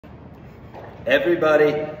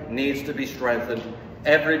Everybody needs to be strengthened.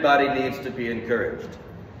 Everybody needs to be encouraged.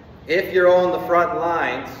 If you're on the front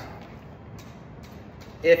lines,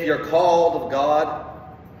 if you're called of God,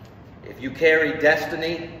 if you carry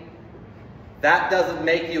destiny, that doesn't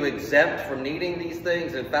make you exempt from needing these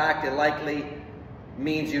things. In fact, it likely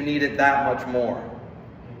means you need it that much more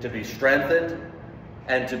to be strengthened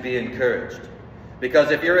and to be encouraged.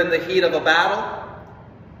 Because if you're in the heat of a battle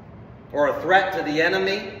or a threat to the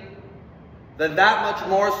enemy, then that much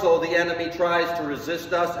more so the enemy tries to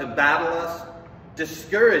resist us, embattle us,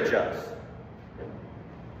 discourage us,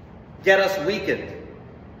 get us weakened.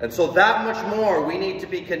 And so that much more we need to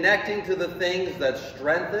be connecting to the things that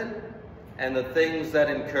strengthen and the things that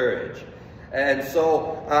encourage. And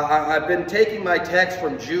so I've been taking my text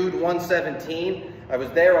from Jude 1:17. I was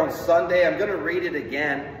there on Sunday. I'm going to read it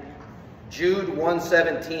again. Jude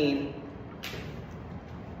 1:17.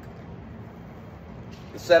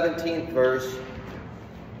 The 17th verse.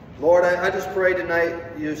 Lord, I just pray tonight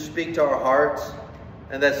you speak to our hearts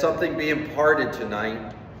and that something be imparted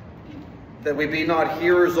tonight. That we be not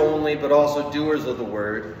hearers only, but also doers of the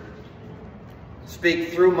word. Speak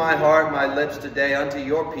through my heart, my lips today unto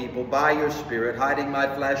your people by your Spirit, hiding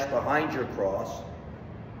my flesh behind your cross.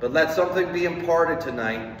 But let something be imparted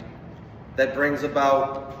tonight that brings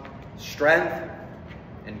about strength,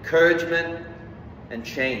 encouragement, and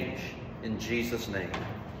change. In Jesus' name,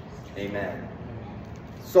 amen.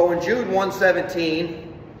 So in Jude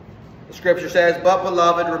 1:17, the scripture says, "But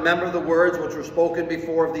beloved, remember the words which were spoken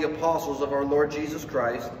before of the apostles of our Lord Jesus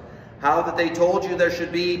Christ, how that they told you there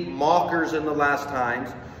should be mockers in the last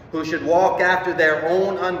times, who should walk after their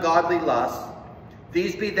own ungodly lusts.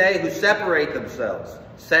 These be they who separate themselves,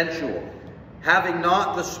 sensual, having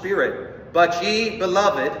not the Spirit. But ye,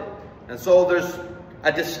 beloved," and so there's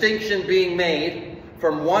a distinction being made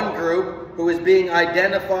from one group who is being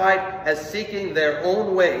identified as seeking their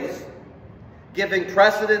own ways, giving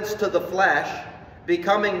precedence to the flesh,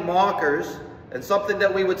 becoming mockers, and something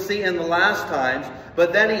that we would see in the last times.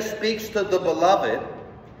 But then he speaks to the beloved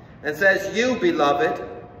and says, "You, beloved,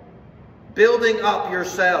 building up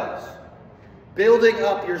yourselves." Building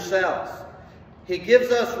up yourselves. He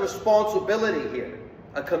gives us responsibility here,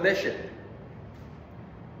 a commission.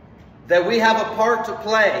 That we have a part to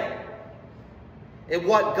play in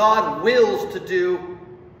what God wills to do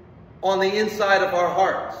on the inside of our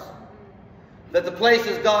hearts. That the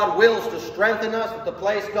places God wills to strengthen us, that the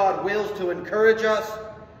place God wills to encourage us,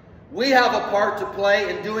 we have a part to play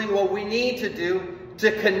in doing what we need to do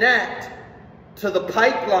to connect to the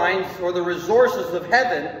pipelines or the resources of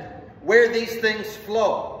heaven where these things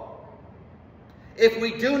flow. If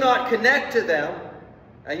we do not connect to them,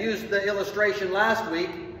 I used the illustration last week,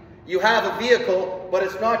 you have a vehicle, but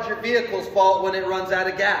it's not your vehicle's fault when it runs out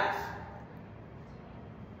of gas.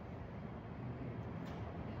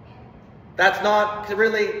 That's not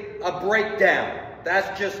really a breakdown.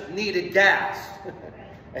 That's just needed gas.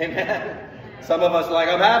 Amen. Some of us are like,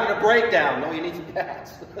 "I'm having a breakdown." No, you need some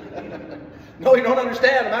gas. No, you don't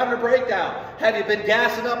understand. I'm having a breakdown. Have you been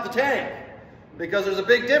gassing up the tank? Because there's a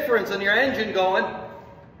big difference in your engine going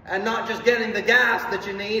and not just getting the gas that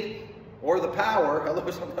you need or the power. Hello,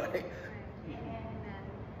 somebody.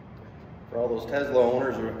 For all those Tesla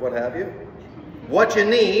owners or what have you. What you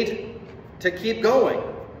need to keep going.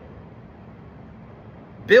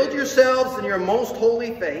 Build yourselves in your most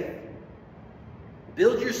holy faith.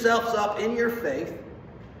 Build yourselves up in your faith,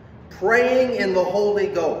 praying in the Holy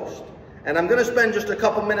Ghost. And I'm going to spend just a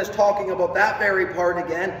couple minutes talking about that very part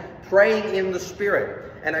again, praying in the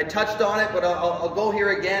Spirit. And I touched on it, but I'll go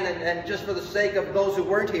here again, and just for the sake of those who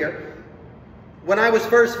weren't here. When I was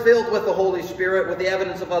first filled with the Holy Spirit, with the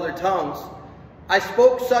evidence of other tongues, I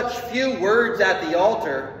spoke such few words at the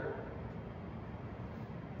altar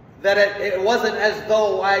that it wasn't as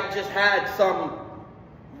though I just had some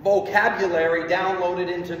vocabulary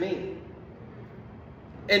downloaded into me.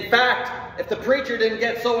 In fact, if the preacher didn't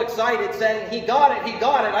get so excited saying, he got it,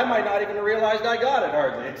 I might not even have realized I got it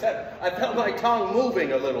hardly, except I felt my tongue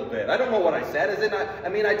moving a little bit. I don't know what I said.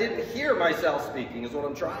 I didn't hear myself speaking is what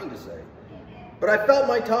I'm trying to say. But I felt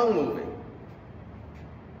my tongue moving.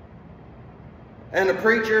 And the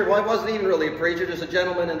preacher, well, it wasn't even really a preacher, just a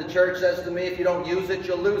gentleman in the church says to me, "If you don't use it,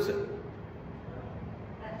 you'll lose it."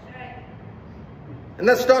 That's right. And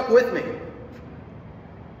that stuck with me.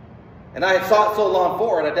 And I had sought so long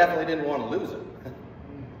for it, I definitely didn't want to lose it.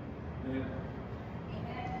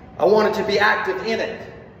 I wanted to be active in it,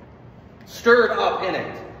 stirred up in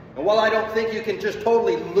it. And while I don't think you can just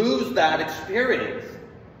totally lose that experience,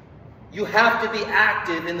 you have to be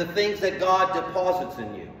active in the things that God deposits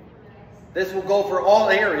in you. This will go for all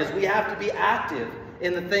areas. We have to be active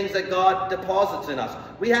in the things that God deposits in us.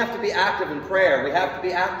 We have to be active in prayer. We have to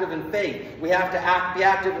be active in faith. We have to be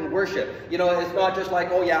active in worship. You know, it's not just like,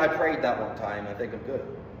 oh yeah, I prayed that one time, I think I'm good.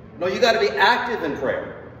 No, you got to be active in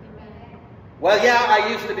prayer. Well, yeah, I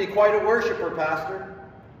used to be quite a worshiper, Pastor.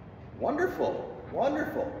 Wonderful,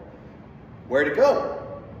 wonderful. Where'd it go?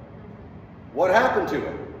 What happened to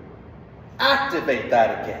it? Activate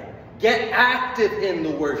that again. Get active in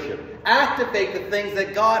the worship. Activate the things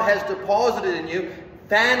that God has deposited in you,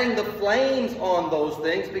 fanning the flames on those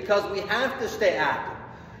things, because we have to stay active.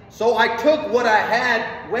 So I took what I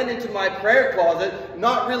had, went into my prayer closet,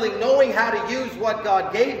 not really knowing how to use what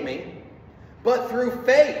God gave me, but through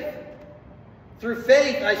faith. Through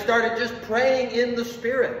faith, I started just praying in the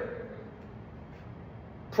Spirit.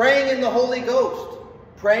 Praying in the Holy Ghost.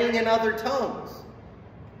 Praying in other tongues.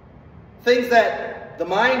 Things that the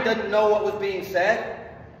mind doesn't know what was being said,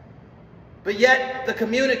 but yet the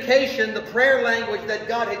communication, the prayer language that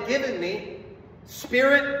God had given me,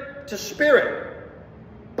 spirit to spirit,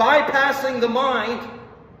 bypassing the mind,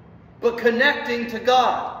 but connecting to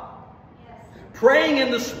God. Yes. Praying in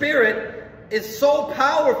the Spirit is so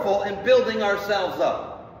powerful in building ourselves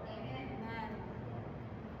up. Amen.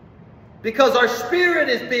 Because our spirit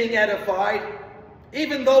is being edified,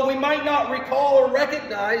 even though we might not recall or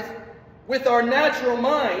recognize with our natural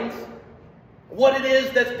minds what it is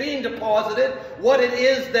that's being deposited, what it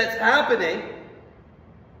is that's happening.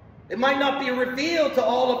 It might not be revealed to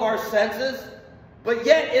all of our senses, but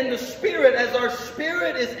yet in the Spirit, as our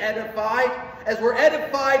spirit is edified, as we're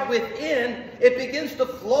edified within, it begins to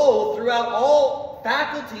flow throughout all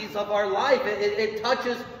faculties of our life. It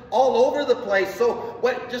touches all over the place. So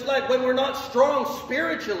just like when we're not strong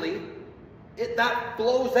spiritually, that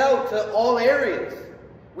flows out to all areas.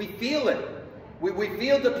 We feel it. We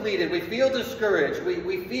feel depleted. We feel discouraged.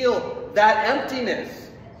 We feel that emptiness.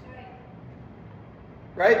 That's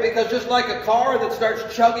right. Right? Because just like a car that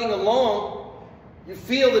starts chugging along, you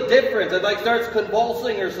feel the difference. It like starts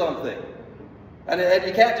convulsing or something. And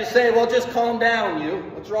you can't just say, well, just calm down, you.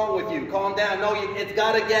 What's wrong with you? Calm down. No, it's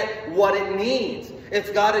got to get what it needs. It's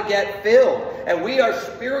got to get filled. And we are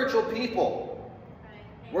spiritual people.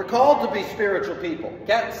 We're called to be spiritual people.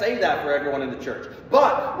 Can't say that for everyone in the church.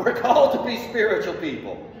 But we're called to be spiritual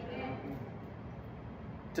people.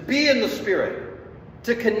 To be in the Spirit.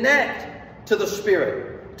 To connect to the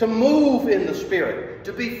Spirit. To move in the Spirit.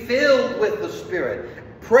 To be filled with the Spirit.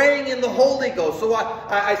 Praying in the Holy Ghost. So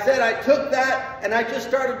I said I took that and I just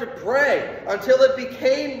started to pray until it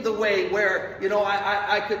became the way where, you know,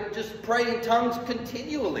 I could just pray in tongues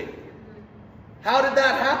continually. How did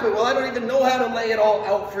that happen? Well, I don't even know how to lay it all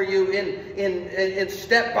out for you in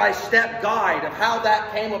step-by-step guide of how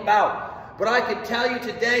that came about. But I can tell you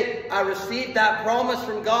today, I received that promise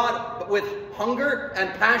from God with hunger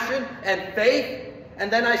and passion and faith.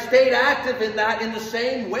 And then I stayed active in that in the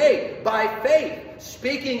same way, by faith,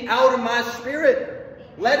 speaking out of my spirit,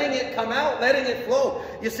 letting it come out, letting it flow.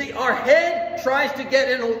 You see, our head tries to get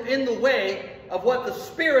in the way of what the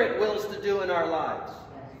Spirit wills to do in our lives.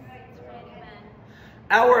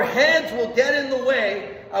 Our heads will get in the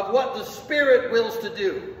way of what the Spirit wills to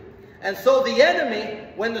do. And so the enemy,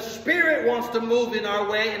 when the Spirit wants to move in our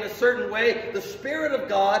way in a certain way, the Spirit of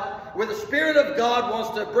God, where the Spirit of God wants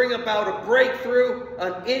to bring about a breakthrough,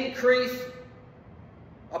 an increase,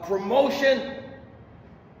 a promotion,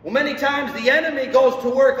 well, many times the enemy goes to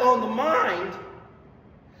work on the mind,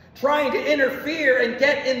 trying to interfere and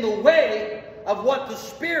get in the way of what the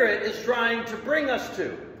Spirit is trying to bring us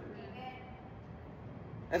to.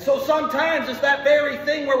 And so sometimes it's that very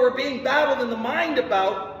thing where we're being battled in the mind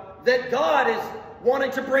about that God is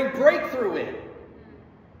wanting to bring breakthrough in.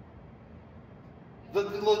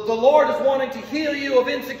 The Lord is wanting to heal you of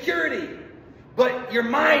insecurity. But your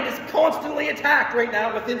mind is constantly attacked right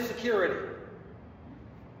now with insecurity.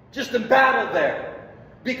 Just in battle there.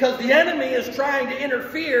 Because the enemy is trying to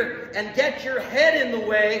interfere and get your head in the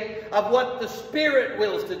way of what the Spirit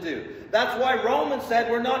wills to do. That's why Romans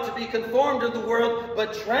said we're not to be conformed to the world,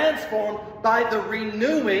 but transformed by the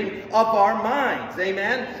renewing of our minds.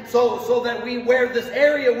 Amen? So that where this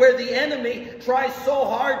area where the enemy tries so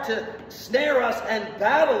hard to snare us and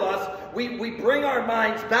battle us, we bring our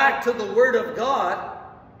minds back to the Word of God.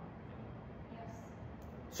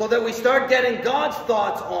 So that we start getting God's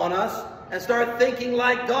thoughts on us and start thinking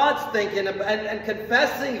like God's thinking and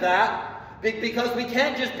confessing that, because we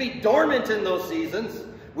can't just be dormant in those seasons.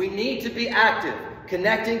 We need to be active,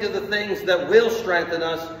 connecting to the things that will strengthen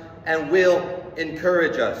us and will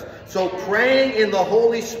encourage us. So praying in the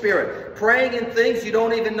Holy Spirit, praying in things you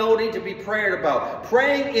don't even know need to be prayed about,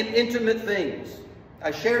 praying in intimate things.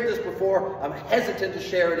 I shared this before. I'm hesitant to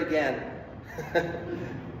share it again.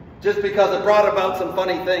 Just because it brought about some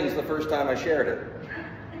funny things the first time I shared it.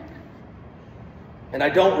 And I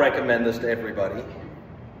don't recommend this to everybody.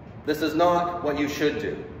 This is not what you should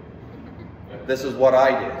do. This is what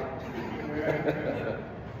I did.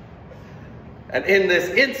 And in this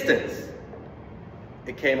instance,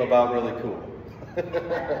 it came about really cool.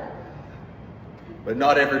 But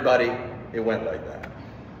not everybody, it went like that.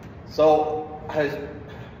 So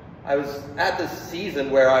I was at this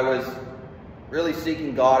season where I was really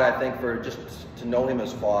seeking God, I think, for just to know Him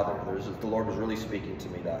as Father. The Lord was really speaking to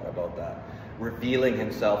me about that, revealing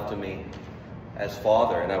Himself to me as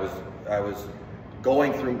Father. And I was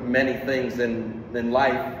going through many things in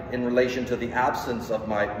life in relation to the absence of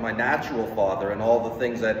my natural father and all the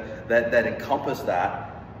things that encompass that.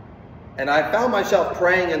 And I found myself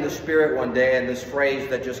praying in the Spirit one day, and this phrase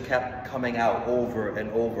that just kept coming out over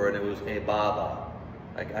and over, and it was "Hey Baba."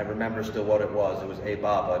 I remember still what it was. It was "Hey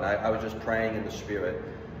Baba," and I was just praying in the Spirit,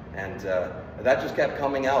 and that just kept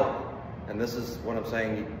coming out. And this is what I'm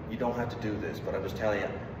saying. You don't have to do this, but I'm just telling you,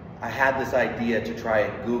 I had this idea to try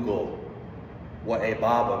and Google what "Hey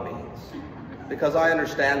Baba" means, because I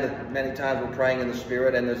understand that many times we're praying in the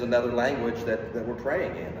Spirit, and there's another language that we're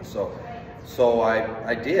praying in. And so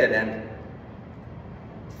I did, and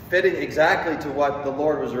fitting exactly to what the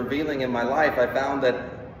Lord was revealing in my life, I found that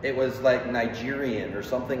it was like Nigerian or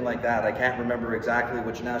something like that. I can't remember exactly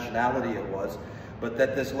which nationality it was, but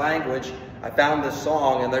that this language, I found this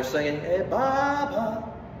song, and they're singing "Hey Baba,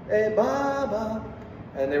 hey Baba,"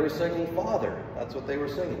 and they were singing Father. That's what they were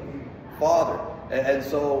singing, Father. And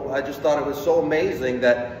so I just thought it was so amazing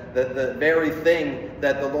that the very thing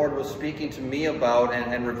that the Lord was speaking to me about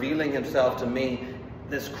and revealing Himself to me,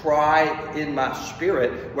 this cry in my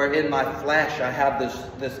spirit, where in my flesh I have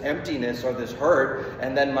this emptiness or this hurt,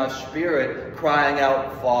 and then my spirit crying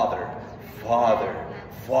out, Father, Father,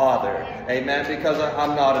 Father. Amen. Because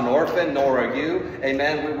I'm not an orphan, nor are you.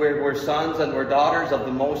 Amen. We're sons and we're daughters of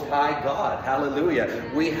the Most High God. Hallelujah.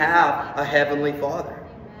 We have a Heavenly Father.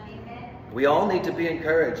 We all need to be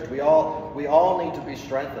encouraged. We all need to be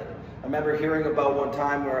strengthened. I remember hearing about one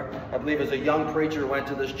time where I believe as a young preacher went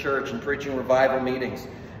to this church and preaching revival meetings.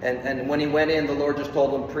 And when he went in, the Lord just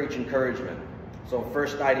told him, preach encouragement. So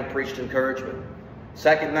first night he preached encouragement.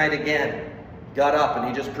 Second night again, got up and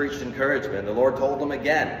he just preached encouragement. The Lord told him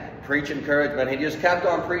again, preach encouragement. He just kept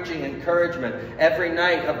on preaching encouragement every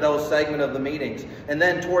night of those segment of the meetings. And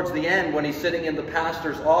then towards the end, when he's sitting in the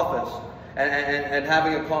pastor's office, and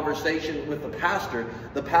having a conversation with the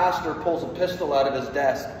pastor pulls a pistol out of his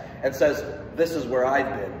desk and says, this is where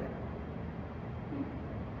I've been.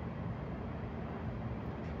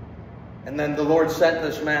 And then the Lord sent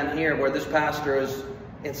this man here where this pastor is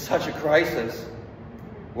in such a crisis,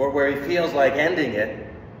 where he feels like ending it.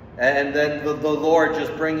 And then the Lord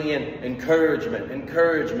just bringing in encouragement,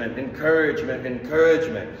 encouragement, encouragement,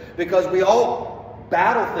 encouragement. Because we all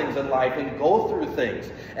battle things in life and go through things.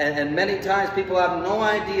 And many times people have no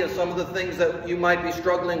idea some of the things that you might be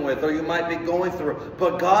struggling with or you might be going through.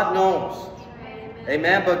 But God knows.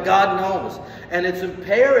 Amen. But God knows. And it's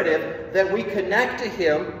imperative that we connect to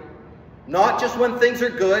Him, not just when things are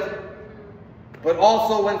good, but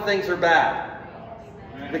also when things are bad.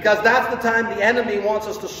 Because that's the time the enemy wants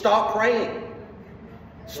us to stop praying,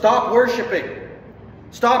 stop worshiping,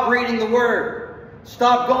 stop reading the Word,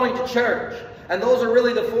 stop going to church. And those are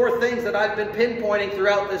really the four things that I've been pinpointing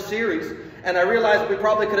throughout this series. And I realized we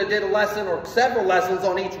probably could have did a lesson or several lessons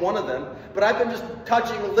on each one of them. But I've been just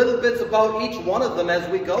touching little bits about each one of them as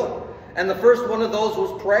we go. And the first one of those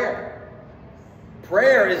was prayer.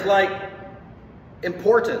 Prayer is like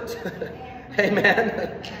important.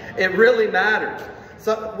 Amen. It really matters.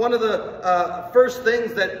 So one of the first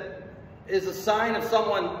things that is a sign of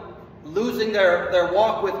someone losing their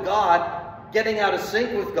walk with God, getting out of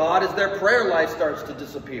sync with God, is their prayer life starts to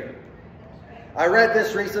disappear. I read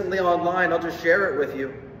this recently online. I'll just share it with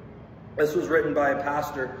you. This was written by a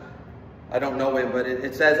pastor. I don't know him, but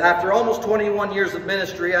it says, after almost 21 years of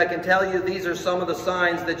ministry, I can tell you these are some of the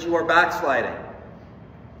signs that you are backsliding.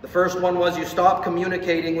 The first one was you stop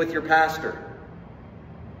communicating with your pastor.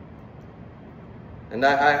 And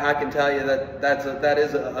I can tell you that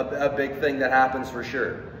is a big thing that happens for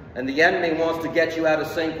sure. And the enemy wants to get you out of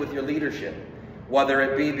sync with your leadership. Whether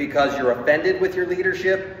it be because you're offended with your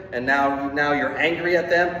leadership and now you're angry at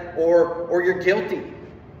them, or you're guilty.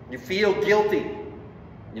 You feel guilty.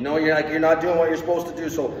 You know, you're not doing what you're supposed to do,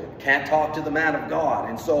 so can't talk to the man of God.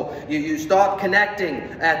 And so you stop connecting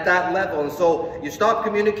at that level. And so you stop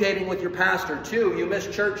communicating with your pastor. 2, you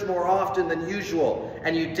miss church more often than usual,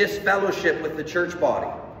 and you disfellowship with the church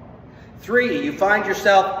body. 3, you find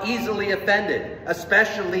yourself easily offended,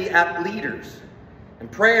 especially at leaders.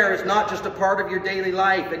 And prayer is not just a part of your daily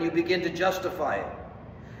life and you begin to justify it.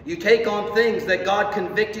 You take on things that God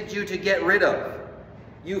convicted you to get rid of.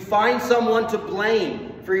 You find someone to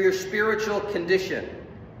blame for your spiritual condition.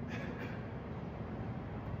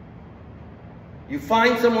 You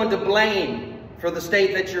find someone to blame for the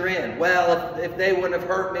state that you're in. Well, if they wouldn't have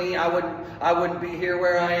hurt me, I wouldn't be here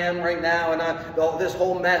where I am right now, and this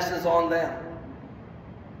whole mess is on them.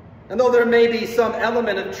 And though there may be some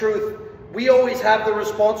element of truth, we always have the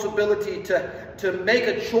responsibility to make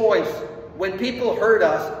a choice when people hurt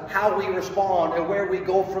us, how we respond and where we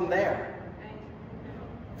go from there.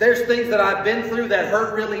 There's things that I've been through that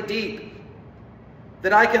hurt really deep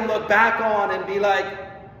that I can look back on and be like,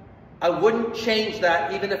 I wouldn't change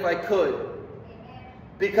that even if I could.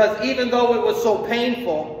 Because even though it was so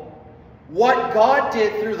painful, what God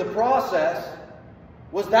did through the process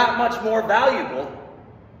was that much more valuable,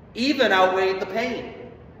 even outweighed the pain.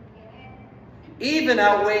 Even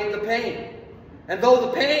outweighed the pain. And though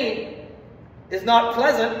the pain is not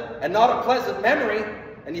pleasant and not a pleasant memory,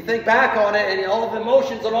 and you think back on it and all of the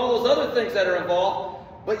emotions and all those other things that are involved,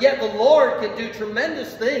 but yet the Lord can do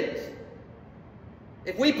tremendous things.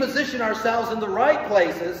 If we position ourselves in the right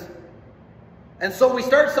places, and so we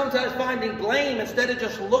start sometimes finding blame instead of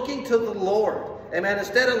just looking to the Lord. Amen.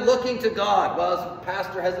 Instead of looking to God. Well, this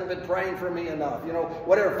pastor hasn't been praying for me enough. You know,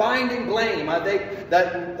 whatever. Finding blame. I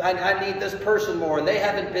need this person more, and they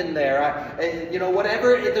haven't been there.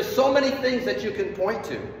 Whatever. There's so many things that you can point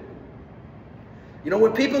to. You know,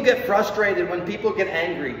 when people get frustrated, when people get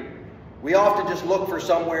angry, we often just look for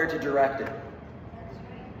somewhere to direct it.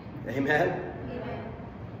 Amen.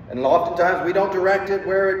 And oftentimes we don't direct it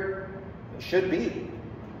where it should be.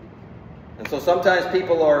 And so sometimes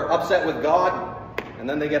people are upset with God, and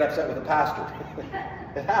then they get upset with the pastor.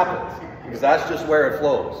 It happens, because that's just where it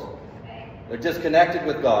flows. They're disconnected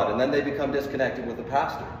with God, and then they become disconnected with the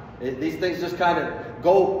pastor. These things just kind of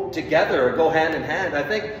go together, or go hand in hand. I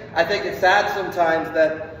think it's sad sometimes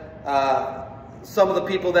that some of the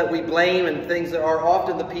people that we blame and things that are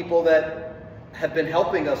often the people that have been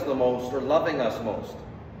helping us the most or loving us most.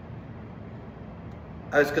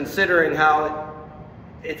 I was considering how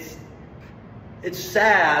it's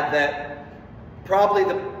sad that probably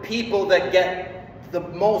the people that get the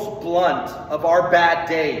most blunt of our bad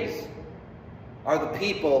days are the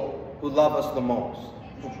people who love us the most.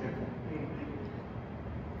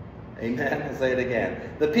 Amen. I'll say it again.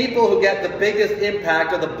 The people who get the biggest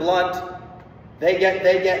impact, or the blunt, they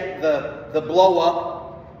get the blow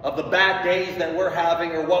up of the bad days that we're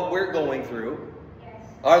having or what we're going through,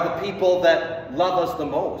 are the people that love us the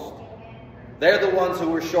most. They're the ones who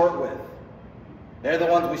we're short with. They're the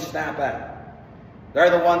ones we snap at.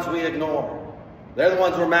 They're the ones we ignore. They're the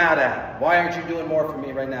ones we're mad at. Why aren't you doing more for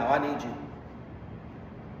me right now? I need you.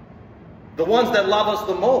 The ones that love us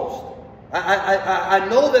the most. I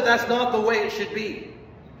know that that's not the way it should be.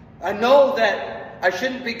 I know that I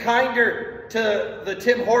shouldn't be kinder to the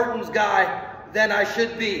Tim Hortons guy than I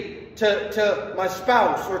should be to my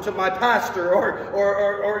spouse, or to my pastor,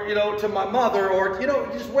 or to my mother, or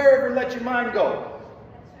just wherever let your mind go.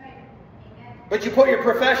 That's right. Amen. But you put your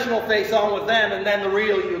professional face on with them, and then the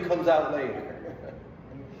real you comes out later.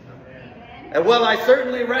 Amen. And while I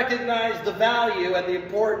certainly recognize the value and the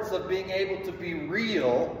importance of being able to be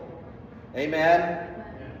real, amen,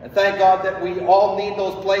 and thank God that we all need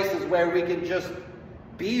those places where we can just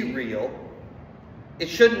be real, it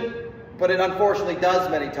shouldn't, but it unfortunately does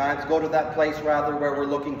many times, go to that place rather where we're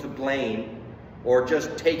looking to blame, or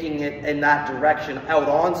just taking it in that direction out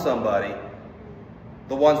on somebody,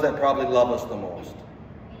 the ones that probably love us the most.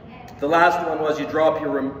 The last one was you drop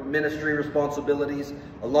your ministry responsibilities.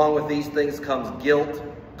 Along with these things comes guilt,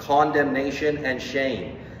 condemnation, and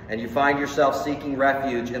shame. And you find yourself seeking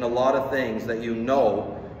refuge in a lot of things that you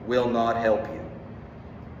know will not help you.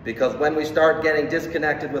 Because when we start getting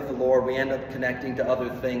disconnected with the Lord, we end up connecting to other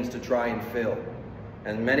things to try and fill.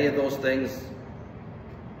 And many of those things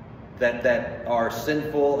that are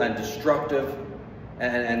sinful and destructive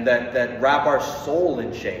and that wrap our soul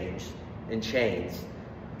in chains.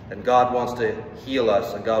 And God wants to heal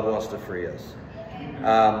us, and God wants to free us.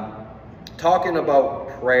 Talking about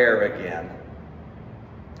prayer again.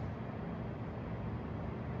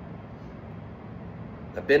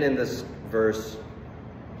 I've been in this verse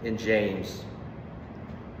in James.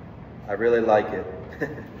 I really like it.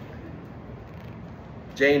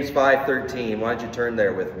 James 5:13. Why don't you turn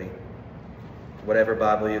there with me? Whatever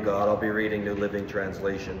Bible you got, I'll be reading New Living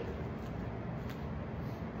Translation.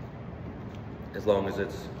 As long as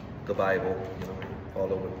it's the Bible,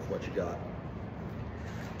 follow with what you got.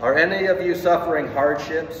 Are any of you suffering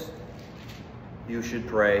hardships? You should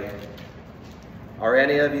pray. Are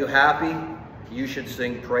any of you happy? You should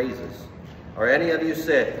sing praises. Are any of you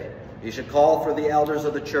sick? You should call for the elders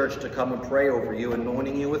of the church to come and pray over you,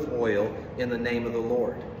 anointing you with oil in the name of the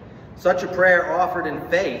Lord. Such a prayer offered in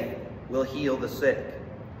faith will heal the sick.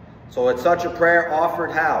 So it's such a prayer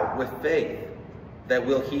offered how? With faith that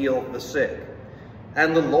will heal the sick.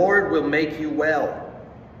 And the Lord will make you well.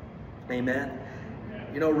 Amen.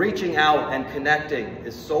 You know, reaching out and connecting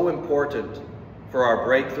is so important for our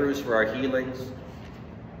breakthroughs, for our healings,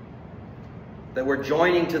 that we're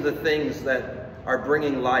joining to the things that are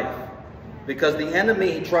bringing life. Because the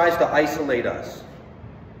enemy, he tries to isolate us.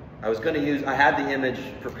 I had the image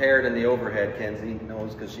prepared in the overhead. Kenzie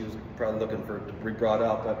knows because she was probably looking for it to be brought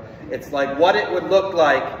up. But it's like what it would look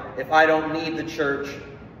like if I don't need the church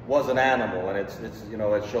was an animal. And it's you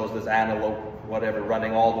know, it shows this antelope, whatever,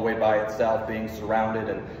 running all the way by itself, being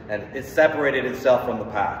surrounded, and it separated itself from the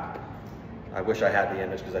pack. I wish I had the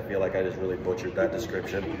image because I feel like I just really butchered that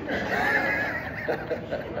description.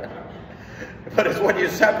 But it's when you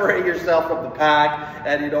separate yourself from the pack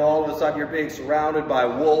and, you know, all of a sudden you're being surrounded by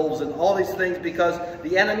wolves and all these things because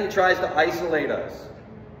the enemy tries to isolate us,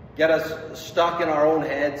 get us stuck in our own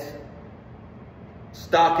heads,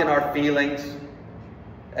 stuck in our feelings.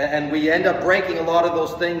 And we end up breaking a lot of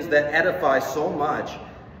those things that edify so much.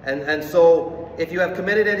 And so if you have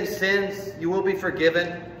committed any sins, you will be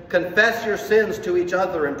forgiven. Confess your sins to each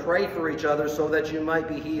other and pray for each other so that you might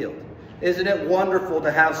be healed. Isn't it wonderful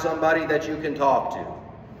to have somebody that you can talk to?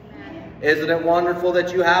 Isn't it wonderful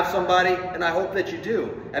that you have somebody? And I hope that you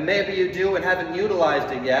do. And maybe you do and haven't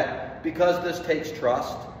utilized it yet, because this takes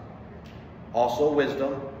trust. Also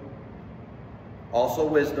wisdom. Also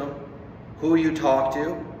wisdom. Who you talk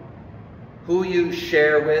to. Who you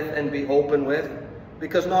share with and be open with.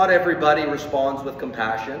 Because not everybody responds with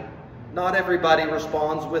compassion. Not everybody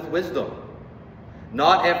responds with wisdom.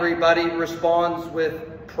 Not everybody responds with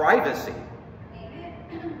privacy.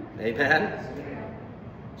 Amen.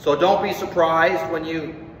 So don't be surprised when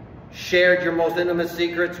you shared your most intimate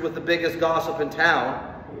secrets with the biggest gossip in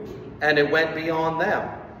town and it went beyond them.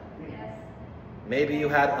 Maybe you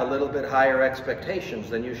had a little bit higher expectations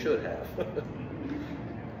than you should have.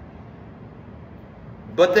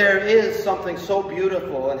 But there is something so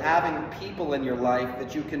beautiful in having people in your life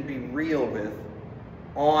that you can be real with,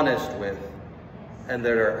 honest with, and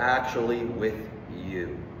that are actually with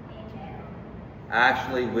you.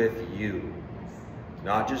 Actually with you.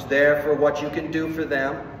 Not just there for what you can do for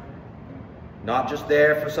them. Not just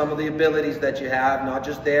there for some of the abilities that you have. Not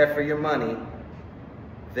just there for your money.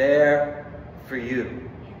 There for you.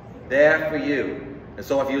 There for you. And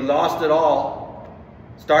so if you lost it all,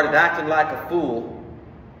 started acting like a fool,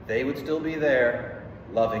 they would still be there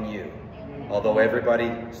loving you. Although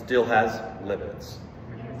everybody still has limits.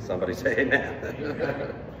 Somebody say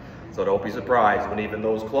amen. So don't be surprised when even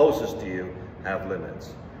those closest to you have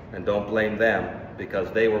limits. And don't blame them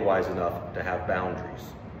because they were wise enough to have boundaries.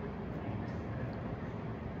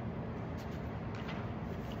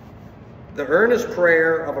 The earnest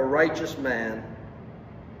prayer of a righteous man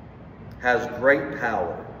has great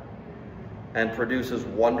power and produces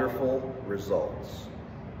wonderful results.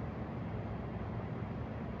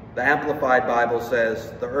 The Amplified Bible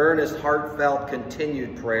says, the earnest, heartfelt,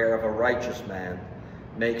 continued prayer of a righteous man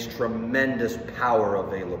makes tremendous power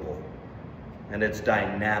available, and it's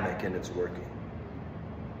dynamic in its working.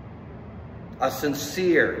 A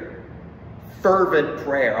sincere, fervent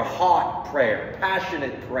prayer, a hot prayer,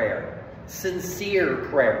 passionate prayer, sincere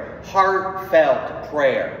prayer, heartfelt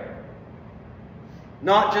prayer.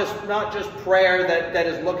 Not just prayer that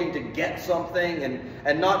is looking to get something,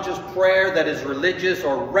 and not just prayer that is religious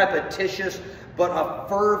or repetitious, but a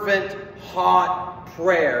fervent, hot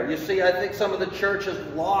prayer. You see, I think some of the church has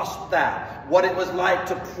lost that. What it was like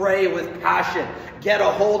to pray with passion. Get a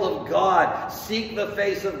hold of God. Seek the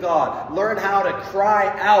face of God. Learn how to cry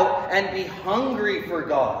out and be hungry for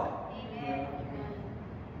God.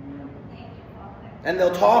 And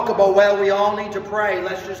they'll talk about, well, we all need to pray.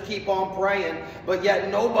 Let's just keep on praying. But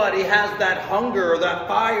yet nobody has that hunger or that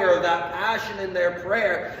fire or that passion in their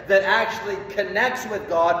prayer that actually connects with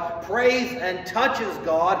God, prays and touches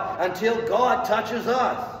God until God touches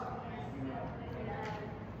us.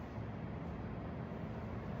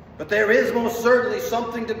 But there is most certainly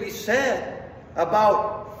something to be said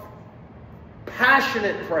about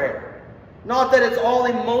passionate prayer. Not that it's all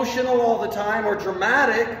emotional all the time or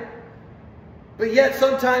dramatic. But yet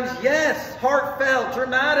sometimes, yes, heartfelt,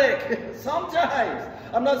 dramatic. Sometimes.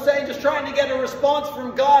 I'm not saying just trying to get a response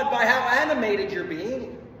from God by how animated you're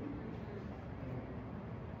being.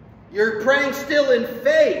 You're praying still in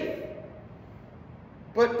faith.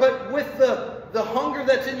 But with the hunger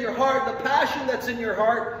that's in your heart, the passion that's in your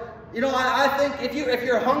heart, you know, I think if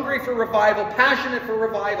you're hungry for revival, passionate for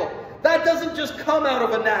revival, that doesn't just come out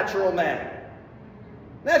of a natural man.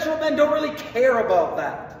 Natural men don't really care about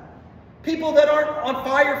that. People that aren't on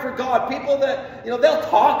fire for God, people that, you know, they'll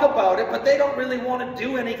talk about it, but they don't really want to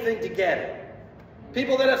do anything to get it.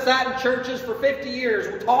 People that have sat in churches for 50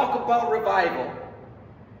 years will talk about revival.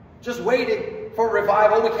 Just waiting for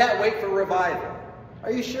revival. We can't wait for revival.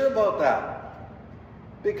 Are you sure about that?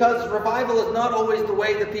 Because revival is not always the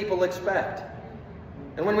way that people expect.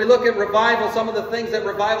 And when we look at revival, some of the things that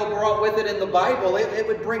revival brought with it in the Bible, it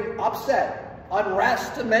would bring upset,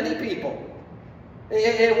 unrest to many people.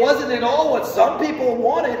 It wasn't at all what some people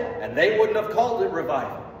wanted, and they wouldn't have called it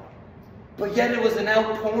revival. But yet it was an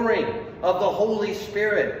outpouring of the Holy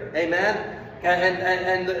Spirit. Amen?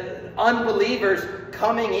 And the unbelievers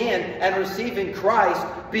coming in and receiving Christ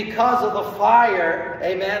because of the fire,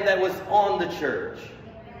 amen, that was on the church.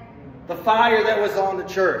 The fire that was on the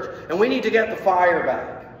church. And we need to get the fire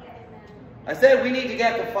back. I said we need to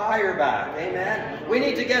get the fire back. Amen. We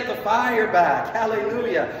need to get the fire back.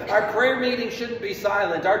 Hallelujah. Our prayer meetings shouldn't be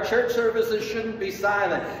silent. Our church services shouldn't be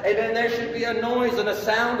silent. Amen. There should be a noise and a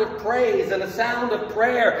sound of praise and a sound of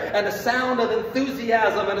prayer and a sound of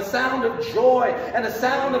enthusiasm and a sound of joy and a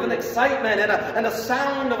sound of an excitement and a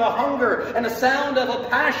sound of a hunger and a sound of a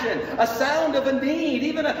passion, a sound of a need,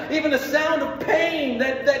 even a sound of pain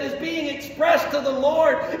that is being expressed to the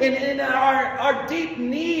Lord in our deep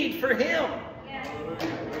need for Him.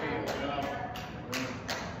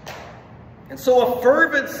 And so a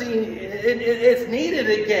fervency is needed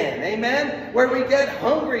again, amen? Where we get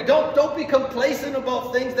hungry. Don't be complacent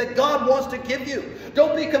about things that God wants to give you.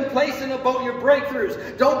 Don't be complacent about your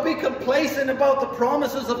breakthroughs. Don't be complacent about the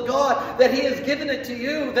promises of God that He has given it to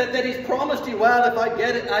you, that He's promised you. Well, if I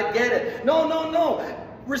get it, I get it. No, no, no.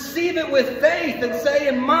 Receive it with faith and say,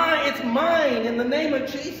 it's mine in the name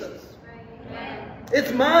of Jesus.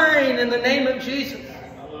 It's mine in the name of Jesus.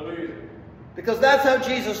 Because that's how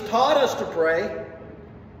Jesus taught us to pray,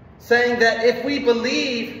 saying that if we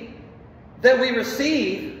believe that we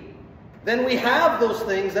receive, then we have those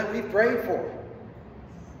things that we've prayed for.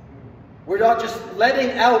 We're not just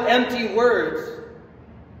letting out empty words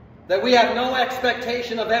that we have no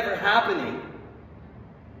expectation of ever happening,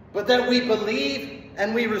 but that we believe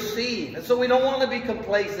and we receive. And so we don't want to be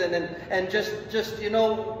complacent and just you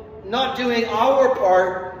know, not doing our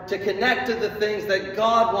part to connect to the things that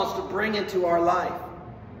God wants to bring into our life.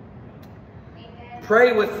 Amen.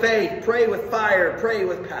 Pray with faith, pray with fire, pray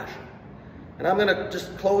with passion. And I'm going to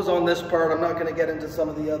just close on this part. I'm not going to get into some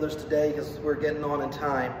of the others today because we're getting on in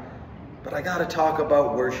time. But I got to talk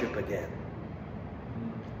about worship again.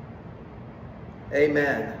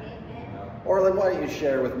 Amen. Amen. Orlin, why don't you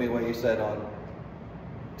share with me what you said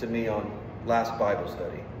to me on last Bible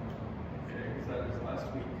study?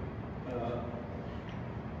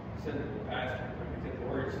 Said to the pastor, let me get the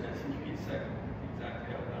words and that's exactly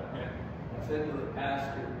how that went. I said to the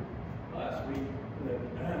pastor last week that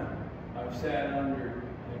I've sat under,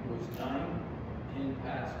 I think it was 10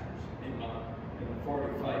 pastors in the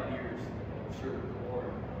 45 years that I've served the Lord.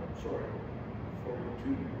 42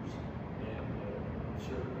 years and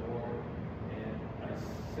served the Lord. And I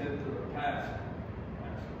said to the pastor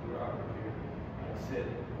Robert here, I said,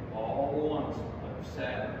 all the ones I've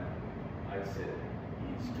sat in, I said,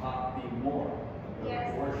 He's taught me more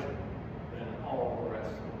about worship than all the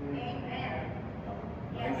rest of them. Amen.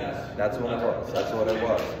 I think that's what it was. That's what it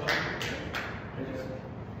was.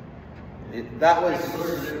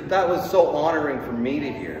 That was so honoring for me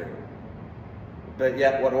to hear. But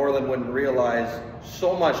yet what Orlin wouldn't realize,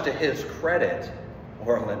 so much to his credit,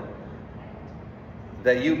 Orlin,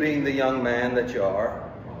 that you being the young man that you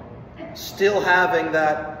are, still having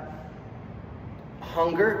that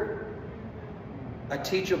hunger, a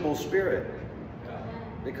teachable spirit.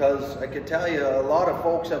 Because I could tell you, a lot of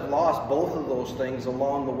folks have lost both of those things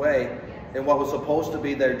along the way in what was supposed to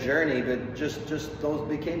be their journey, but just those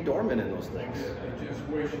became dormant in those things. I just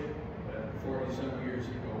wish that 40-some years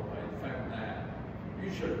ago I found that.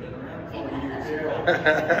 You should have been around 40 years ago.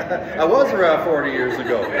 I was around 40 years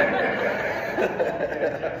ago.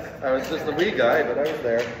 I was just a wee guy, but I was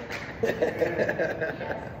there.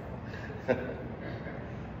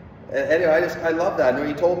 Anyway, I love that. And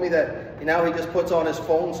he told me that now he just puts on his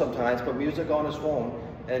phone sometimes, put music on his phone,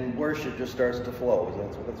 and worship just starts to flow.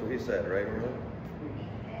 That's what he said, right?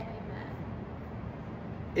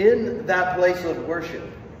 In that place of worship,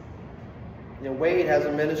 you know, Wade has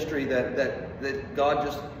a ministry that God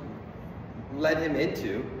just led him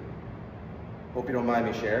into. hope you don't mind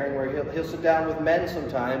me sharing, where he'll sit down with men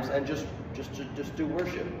sometimes and just do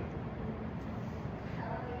worship.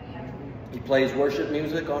 He plays worship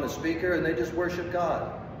music on a speaker and they just worship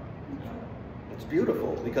God. It's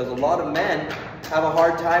beautiful because a lot of men have a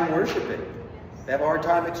hard time worshiping. They have a hard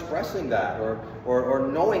time expressing that or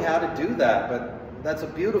knowing how to do that. But that's a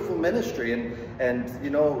beautiful ministry. And you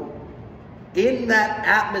know, in that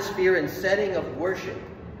atmosphere and setting of worship,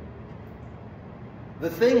 the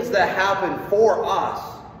things that happen for us,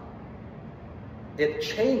 it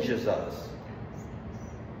changes us.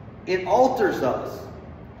 It alters us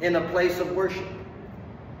in a place of worship.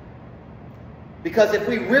 Because if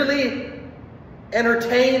we really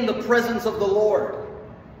entertain the presence of the Lord,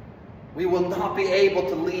 we will not be able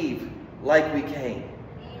to leave like we came.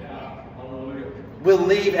 We'll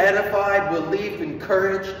leave edified, we'll leave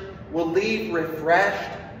encouraged, we'll leave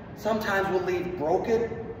refreshed. Sometimes we'll leave broken,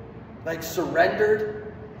 like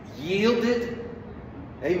surrendered, yielded.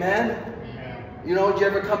 Amen? You know, did you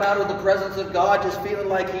ever come out of the presence of God just feeling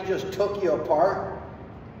like He just took you apart?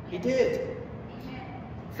 He did.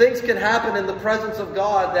 Things can happen in the presence of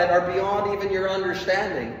God that are beyond even your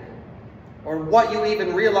understanding or what you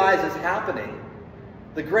even realize is happening.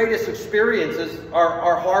 The greatest experiences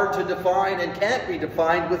are hard to define and can't be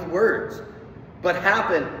defined with words, but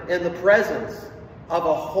happen in the presence of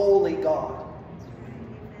a holy God.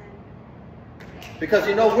 Because,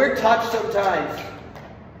 you know, we're touched sometimes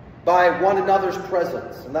by one another's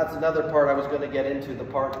presence. And that's another part I was going to get into, the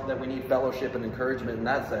part that we need fellowship and encouragement in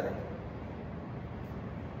that setting.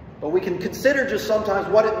 But we can consider just sometimes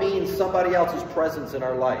what it means, somebody else's presence in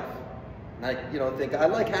our life. And I, you know, think, I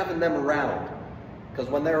like having them around.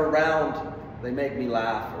 Because when they're around, they make me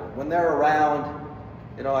laugh. Or when they're around,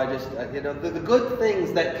 you know, the good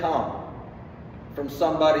things that come from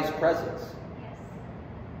somebody's presence.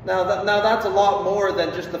 Now that's a lot more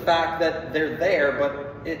than just the fact that they're there,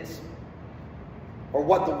 but it's, or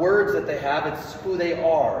what the words that they have, it's who they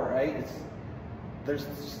are, right? There's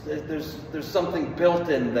something built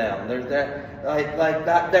in them. Like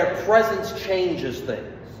that, their presence changes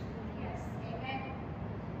things. Yes. Amen.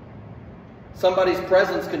 Somebody's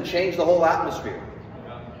presence can change the whole atmosphere.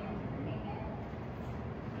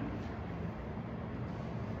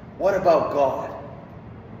 What about God?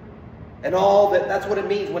 And all that's what it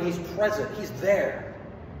means when He's present. He's there.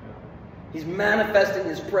 He's manifesting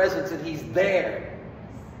His presence and He's there.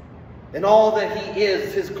 And all that He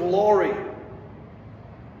is, His glory.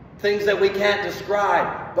 Things that we can't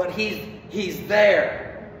describe, but He's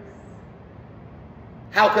there.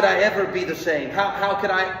 How could I ever be the same? How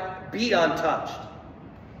could I be untouched?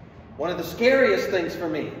 One of the scariest things for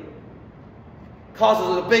me,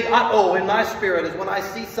 causes a big uh-oh in my spirit, is when I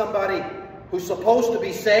see somebody who's supposed to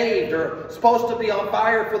be saved or supposed to be on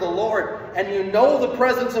fire for the Lord, and you know the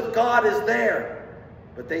presence of God is there,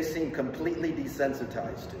 but they seem completely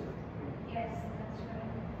desensitized to it. Yes, that's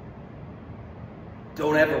right.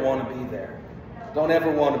 Don't ever want to be there. Don't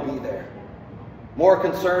ever want to be there. More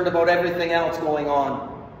concerned about everything else going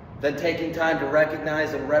on than taking time to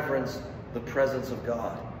recognize and reverence the presence of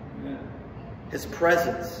God. Amen. His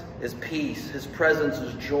presence is peace. His presence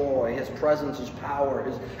is joy. His presence is power.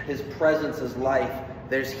 His presence is life.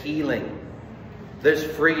 There's healing. There's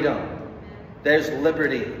freedom. There's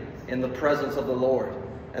liberty in the presence of the Lord.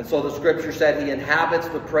 And so the scripture said He inhabits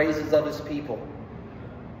the praises of His people.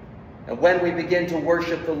 And when we begin to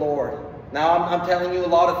worship the Lord, now I'm telling you a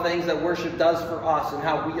lot of things that worship does for us and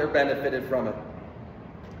how we are benefited from it.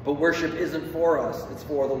 But worship isn't for us, it's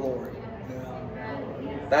for the Lord.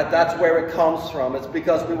 That's where it comes from. It's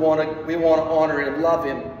because we want to honor Him, love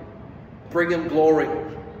Him, bring Him glory,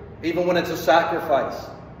 even when it's a sacrifice,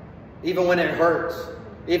 even when it hurts,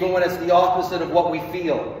 even when it's the opposite of what we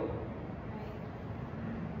feel.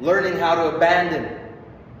 Learning how to abandon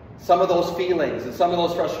some of those feelings and some of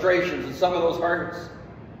those frustrations and some of those hurts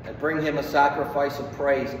and bring Him a sacrifice of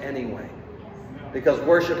praise anyway. Because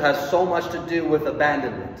worship has so much to do with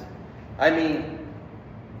abandonment. I mean,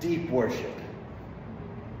 deep worship.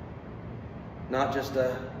 Not just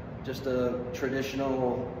a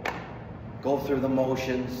traditional go through the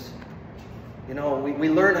motions. You know, we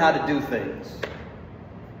learn how to do things.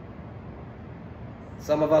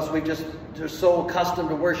 Some of us, they're so accustomed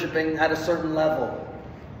to worshiping at a certain level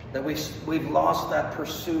that we've lost that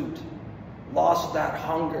pursuit, lost that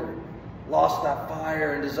hunger, lost that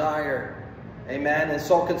fire and desire. Amen. And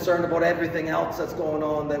so concerned about everything else that's going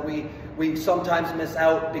on that we sometimes miss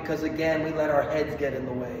out because, again, we let our heads get in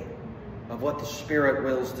the way of what the Spirit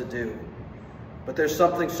wills to do. But there's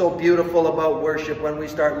something so beautiful about worship when we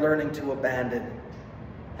start learning to abandon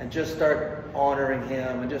and just start honoring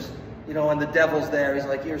Him and just you know, and the devil's there. He's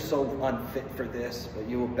like, you're so unfit for this, but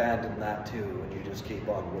you abandon that too, and you just keep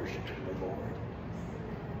on worshiping the Lord.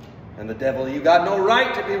 And the devil, you got no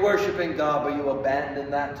right to be worshiping God, but you abandon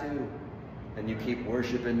that too, and you keep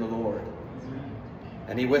worshiping the Lord.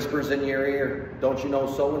 And he whispers in your ear, don't you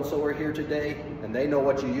know so-and-so are here today? And they know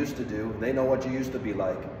what you used to do. And they know what you used to be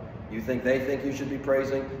like. You think they think you should be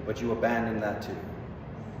praising, but you abandon that too.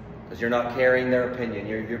 Because you're not carrying their opinion.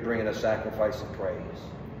 You're bringing a sacrifice of praise.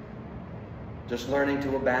 Just learning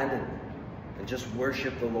to abandon and just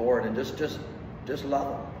worship the Lord and just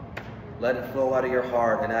love Him. Let it flow out of your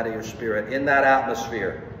heart and out of your spirit. In that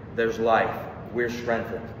atmosphere, there's life. We're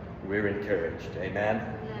strengthened. We're encouraged.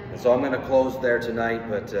 Amen? And so I'm going to close there tonight,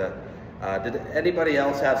 but did anybody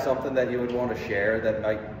else have something that you would want to share that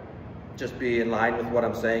might just be in line with what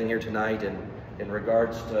I'm saying here tonight in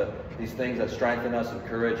regards to these things that strengthen us,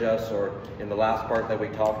 encourage us, or in the last part that we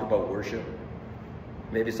talked about worship?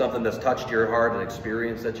 Maybe something that's touched your heart, an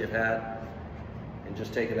experience that you've had, and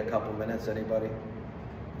just taking a couple minutes, anybody?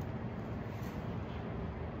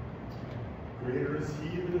 Greater is He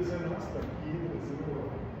that is in us than he that is in the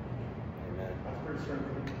world. Amen. That's pretty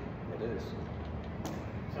strengthening. It is.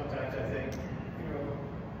 Sometimes I think, you know,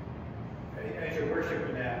 as you're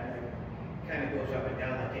worshiping that, it kind of goes up and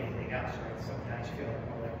down like anything else, right? Sometimes you feel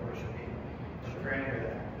more like worshiping or praying or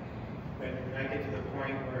that. But when I get to the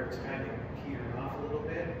point where it's kind of teetering off a little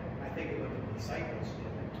bit, I think of what the disciples did,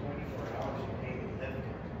 like 24 hours a day they lived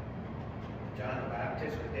it. John the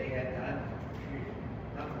Baptist, what they had done,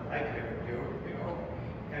 nothing I could ever do, you know,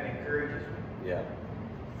 kind of encourages me. Yeah.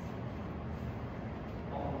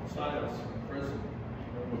 Paul and Silas in prison.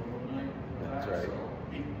 Remember one night? That's right.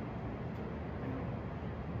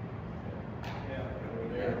 Yeah, they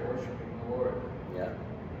were there worshiping the Lord. Yeah.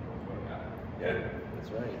 That's what happened. Yeah.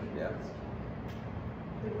 That's right. Yeah.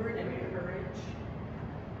 The word encourage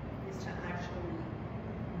is to actually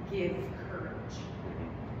give courage.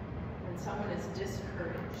 When someone is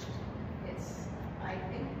discouraged, I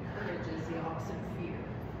think courage is the opposite of fear.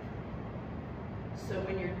 So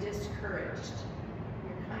when you're discouraged,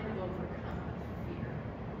 you're kind of overcome with fear.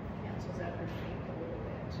 Cancels out your faith a little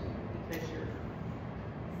bit because your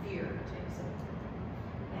fear takes over.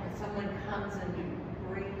 And when someone comes and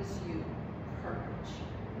brings you courage,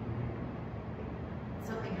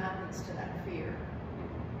 something happens to that fear,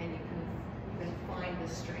 and you can find the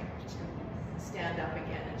strength to stand up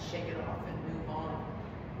again and shake it off and move on.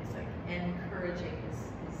 It's like encouraging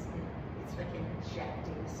it's like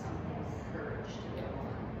injecting something courage to go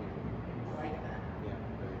on. I like that. Yeah,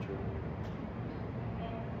 very true.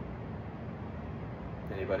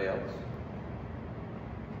 Anybody else?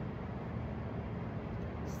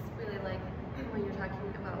 Just really like when you're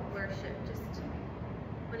talking about worship, just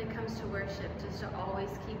when it comes to worship, just to always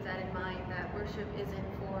keep that in mind, that worship isn't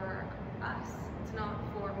for us. It's not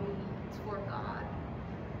for me, it's for God.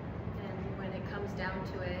 And when it comes down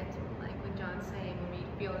to it, like what John's saying, when we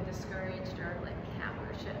feel discouraged or like can't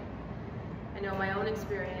worship, I know my own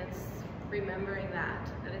experience remembering that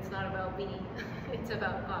it's not about me, it's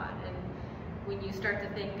about God. And when you start to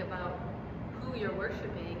think about who you're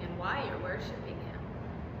worshiping and why you're worshiping Him,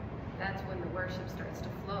 that's when the worship starts to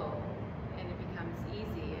flow and it becomes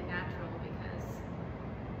easy and natural, because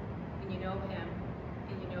when you know Him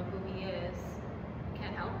and you know who He is, you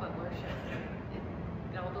can't help but worship.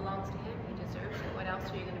 It all belongs to Him. He deserves it. What else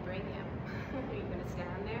are you going to bring Him? Are you going to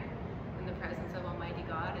stand there in the presence of Almighty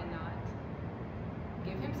God and not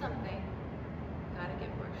give Him something? Gotta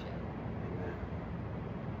give worship. Amen.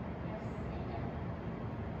 Yes, amen.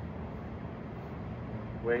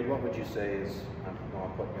 Wade, what would you say is, I'm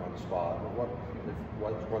putting you on the spot, but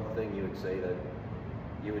what's one thing you would say that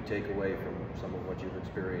you would take away from some of what you've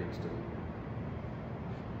experienced and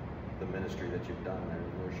the ministry that you've done there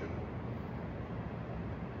in worship?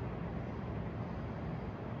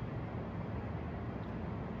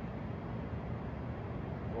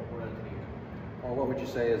 Or what would you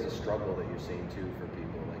say is a struggle that you've seen too for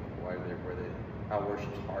people, like how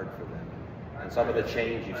worship's hard for them, and some of the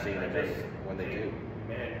change you've seen them make when they do?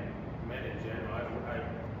 Men in general, I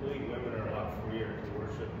believe women are a lot freer to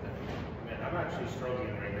worship than men. I'm actually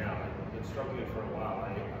struggling right now. I've been struggling for a while.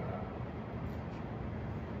 I've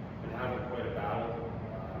been having quite a battle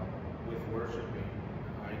with worshiping.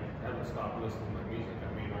 I haven't stopped listening to my music.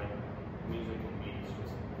 I mean, my music and me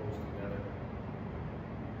just goes together.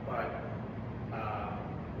 But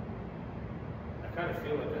I kind of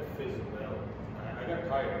feel like I fizzled out. I got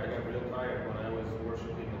tired. I got real tired when I was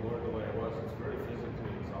worshiping the Lord the way I was. It's very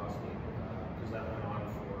physically exhausting because that went on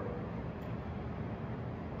for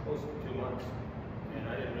close to 2 months, and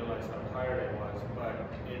I didn't realize how tired I was. But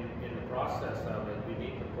in the process of it, you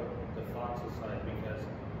need to put the thoughts aside, because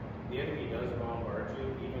the enemy does bombard you,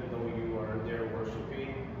 even though you are there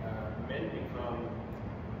worshiping. Men become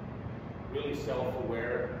really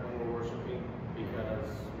self-aware when we're worshiping, because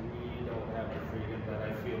we don't have the freedom that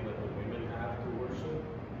I feel that the women have to worship.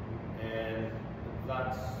 And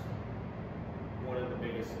that's one of the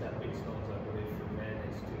biggest stepping stones, I believe, for men,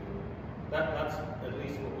 is to, that's at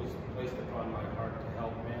least what was placed upon my heart, to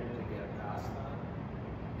help men to get past that.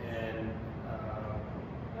 And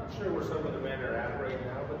not sure where some of the men are at right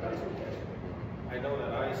now, but that's okay. I know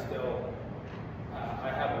that I still, I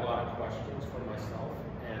have a lot of questions for myself,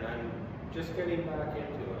 and I'm just getting back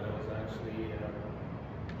into it. I was actually, in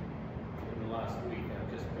the last week, I've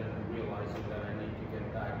just been realizing that I need to get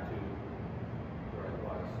back to where I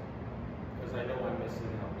was. Because I know I'm missing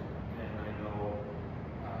out, and I know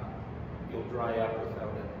you'll dry up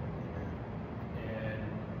without it. And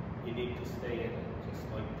you need to stay in it, just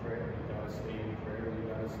like prayer. You gotta stay in prayer, you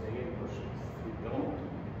gotta stay in worship. If you don't,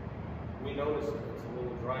 we notice it. It's a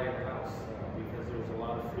little dry in the house, because there's a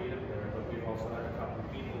lot of freedom there, but we've also had a couple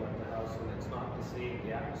of people at the house, and it's not the same.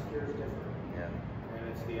 The atmosphere is different. Yeah. And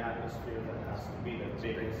it's the atmosphere that has to be the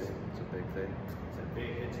biggest. It's a big thing.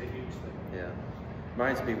 It's a huge thing. Yeah.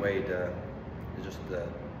 Reminds me, Wade, just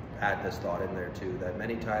add this thought in there too, that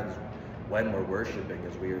many times when we're worshiping,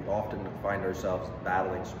 is we often find ourselves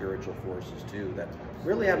battling spiritual forces too, that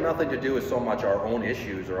really have nothing to do with so much our own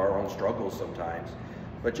issues or our own struggles sometimes,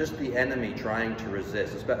 but just the enemy trying to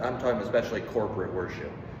resist. I'm talking especially corporate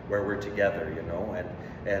worship, where we're together, you know,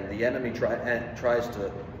 and the enemy tries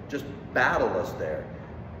to just battle us there.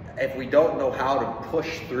 If we don't know how to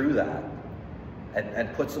push through that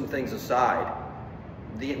and put some things aside,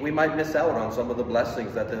 we might miss out on some of the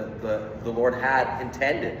blessings that the Lord had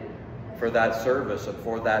intended for that service and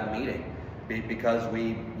for that meeting, because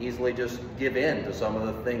we easily just give in to some of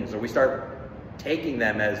the things, or we start taking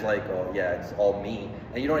them as like, oh yeah, it's all me,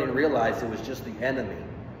 and you don't even realize it was just the enemy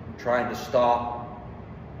trying to stop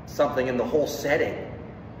something in the whole setting,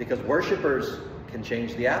 because worshipers can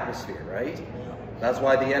change the atmosphere, right? That's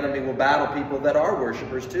why the enemy will battle people that are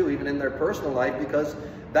worshipers too, even in their personal life, because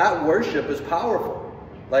that worship is powerful.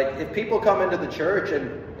 Like, if people come into the church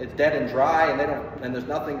and it's dead and dry, and there's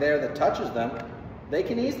nothing there that touches them, they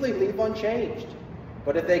can easily leave unchanged.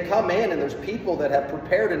 But if they come in and there's people that have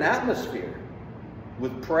prepared an atmosphere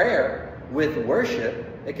with prayer, with worship,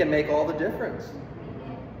 it can make all the difference.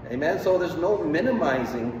 Amen? So there's no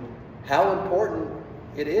minimizing how important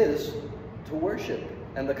it is to worship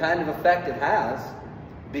and the kind of effect it has,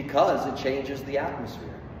 because it changes the atmosphere.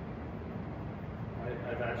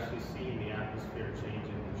 I've actually seen the atmosphere change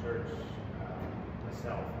in the church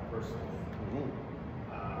myself, personally.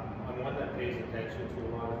 I'm one that pays attention to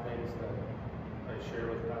a lot of things that I share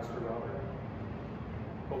with Pastor Robert.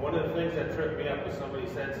 But one of the things that tripped me up is somebody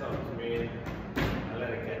said something to me, and I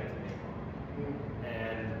let it get to me.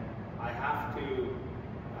 And I have to,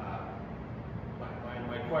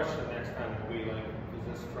 my question next time will be like, is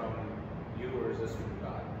this from you or is this from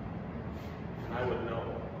God? And I would know.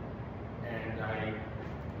 And I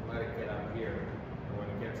let it get up here. And when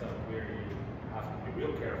it gets up here, you have to be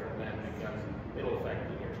real careful then, because it'll affect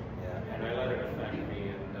you here. Yeah. And I let it affect me,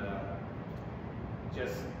 and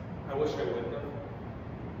I wish I wouldn't have.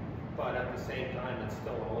 But at the same time, it's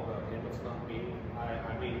still all about Him. It's not me.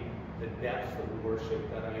 I mean, the depths of worship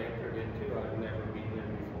that I entered into, I've never been there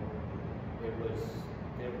before. It was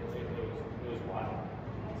wild.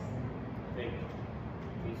 I think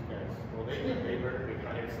these guys, well, they heard me.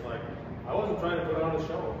 It's like, I wasn't trying to put on a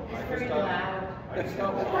show. I just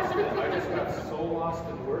got lost. I just got so lost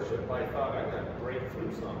in worship. I thought I'm going to break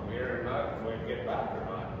through something here, and not going to get back or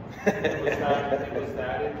not. It was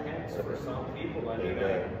that intense for some people. I mean,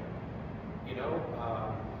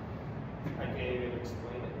 I can't even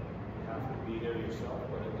explain it. You have to be there yourself,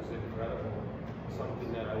 but it was incredible.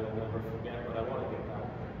 Something that I will never forget, but I want to get back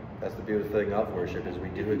there. That's the beautiful thing of worship, is we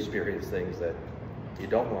do experience things that you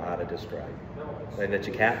don't know how to describe, and that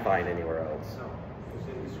you can't find anywhere else. No, it's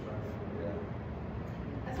indescribable.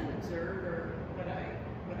 Yeah. As an observer, what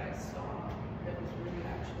I saw that was really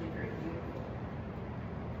actually very beautiful,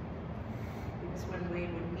 because when we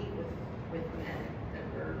would meet with men that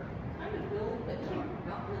were kind of willing, but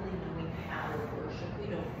not really knowing how to worship.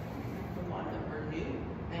 A lot of them were new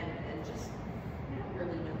and just don't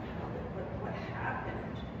really know how. But what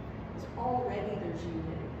happened is already there's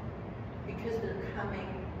unity, because they're coming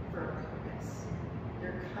for a purpose.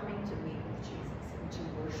 They're coming to meet with Jesus and to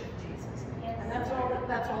worship Jesus, and that's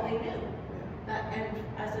all they knew. And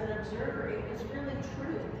as an observer, it was really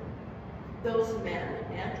true. Those men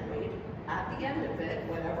and Wade, at the end of it,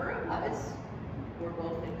 whatever it was, were willing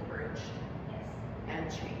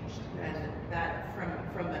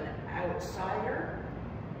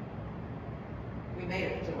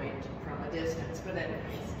but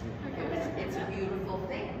it's a beautiful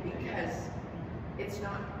thing because it's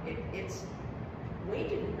not, it's, Wade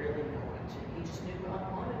didn't really know it. He just knew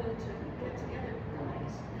God wanted it to get together real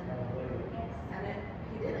nice. And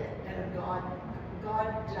he did it. And God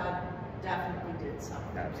definitely did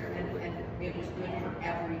something. Absolutely. And it was good for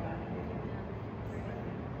everybody.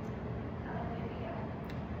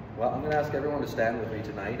 Well, I'm going to ask everyone to stand with me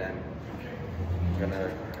tonight. I'm going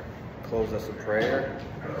to close us in prayer.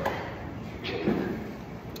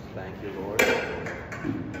 Thank you, Lord.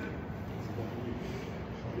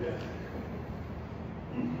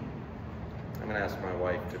 I'm going to ask my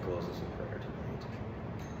wife to close us in prayer tonight.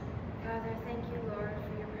 Father, thank you, Lord,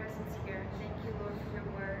 for your presence here. Thank you, Lord, for your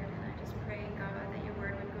word. And I just pray, God, that your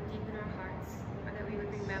word would go deep in our hearts, or that we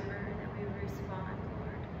would remember, that we would respond,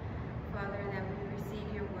 Lord. Father, and that we would receive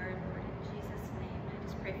your word, Lord, in Jesus' name. And I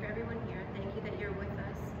just pray for everyone here. Thank you that you're with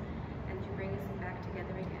us and you bring us back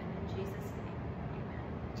together again. In Jesus' name,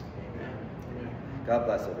 amen. God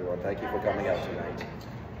bless everyone. Thank you for coming out tonight.